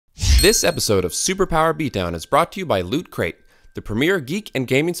This episode of Superpower Beatdown is brought to you by Loot Crate, the premier geek and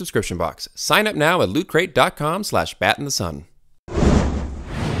gaming subscription box. Sign up now at lootcrate.com/batinthesun.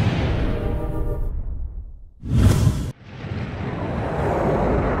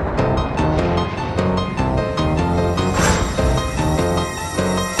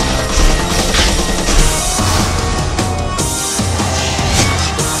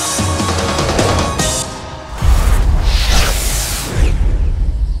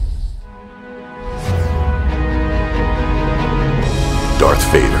 Darth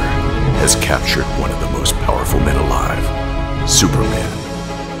Vader has captured one of the most powerful men alive, Superman,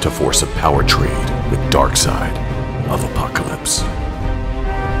 to force a power trade with Darkseid of Apocalypse.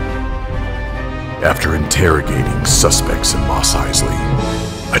 After interrogating suspects in Mos Eisley,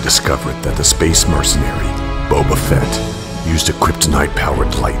 I discovered that the space mercenary Boba Fett used a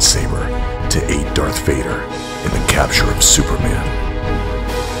kryptonite-powered lightsaber to aid Darth Vader in the capture of Superman.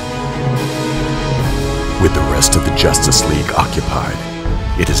 With the rest of the Justice League occupied,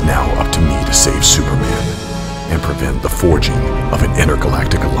 it is now up to me to save Superman and prevent the forging of an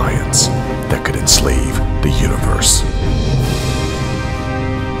intergalactic alliance that could enslave the universe.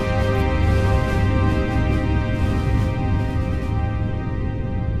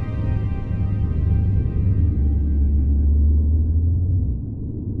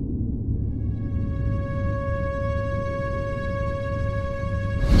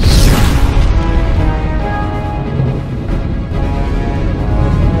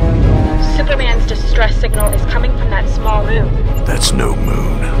 Signal is coming from that small moon. That's no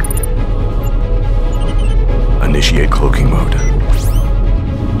moon. Initiate cloaking mode.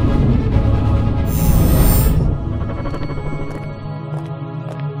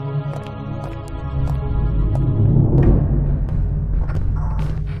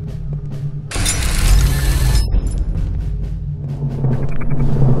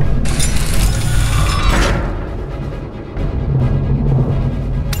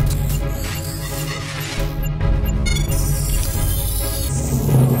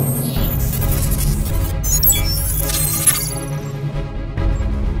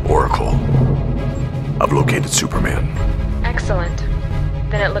 I've located Superman. Excellent.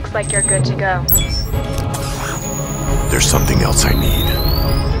 Then it looks like you're good to go. There's something else I need.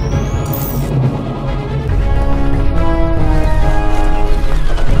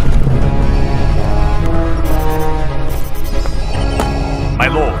 My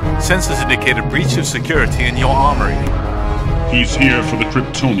lord, sensors indicate a breach of security in your armory. He's here for the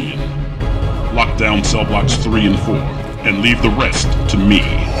Kryptonian. Lock down cell blocks 3 and 4, and leave the rest to me.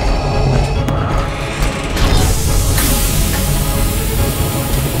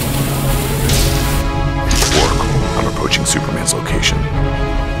 Approaching Superman's location.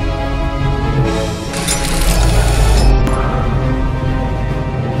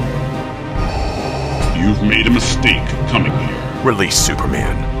 You've made a mistake coming here. Release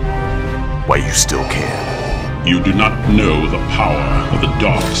Superman. While you still can. You do not know the power of the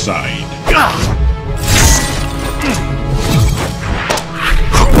dark side.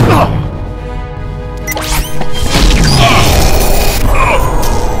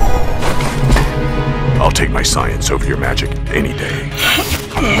 I'll take my science over your magic any day.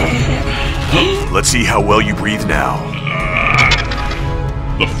 Let's see how well you breathe now.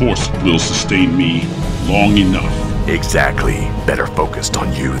 The Force will sustain me long enough. Exactly. Better focused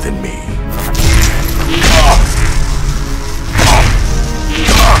on you than me.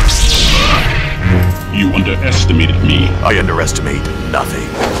 You underestimated me. I underestimate nothing.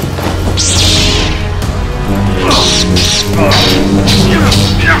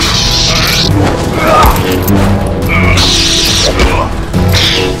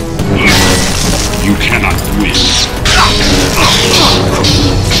 You cannot win.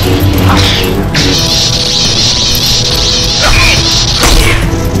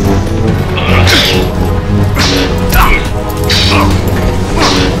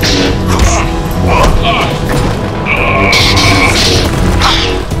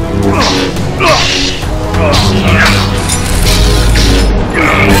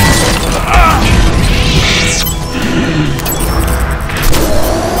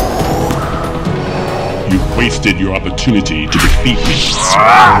 You've wasted your opportunity to defeat me.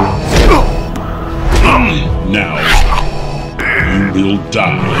 Now, you will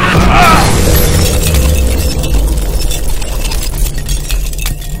die.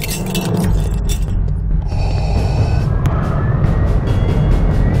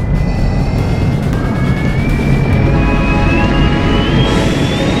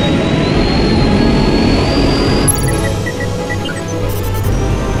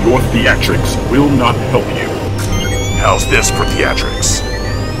 Your theatrics will not help you. How's this for theatrics?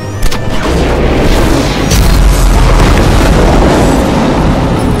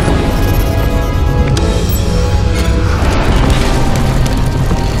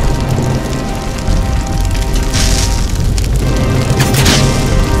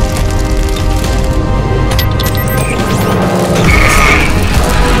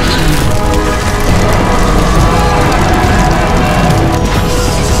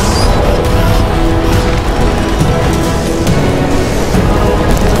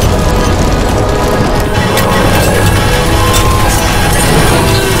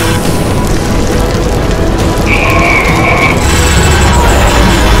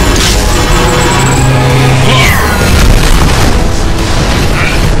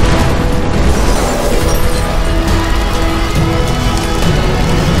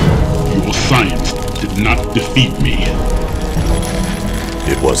 defeat me.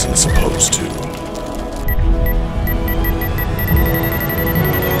 It wasn't supposed to.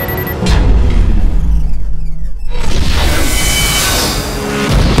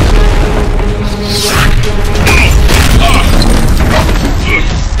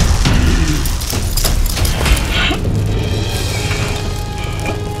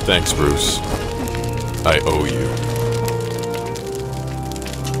 Thanks, Bruce. I owe you.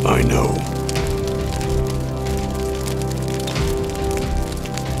 I know.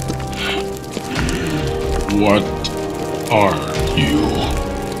 What are you?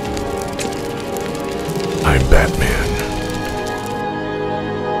 I'm Batman.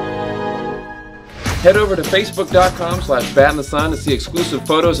 Head over to facebook.com/batinthesun to see exclusive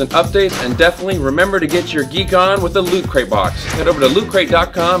photos and updates, and definitely remember to get your geek on with the Loot Crate box. Head over to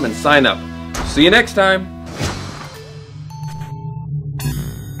lootcrate.com and sign up. See you next time.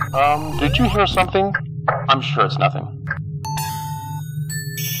 Did you hear something? I'm sure it's nothing.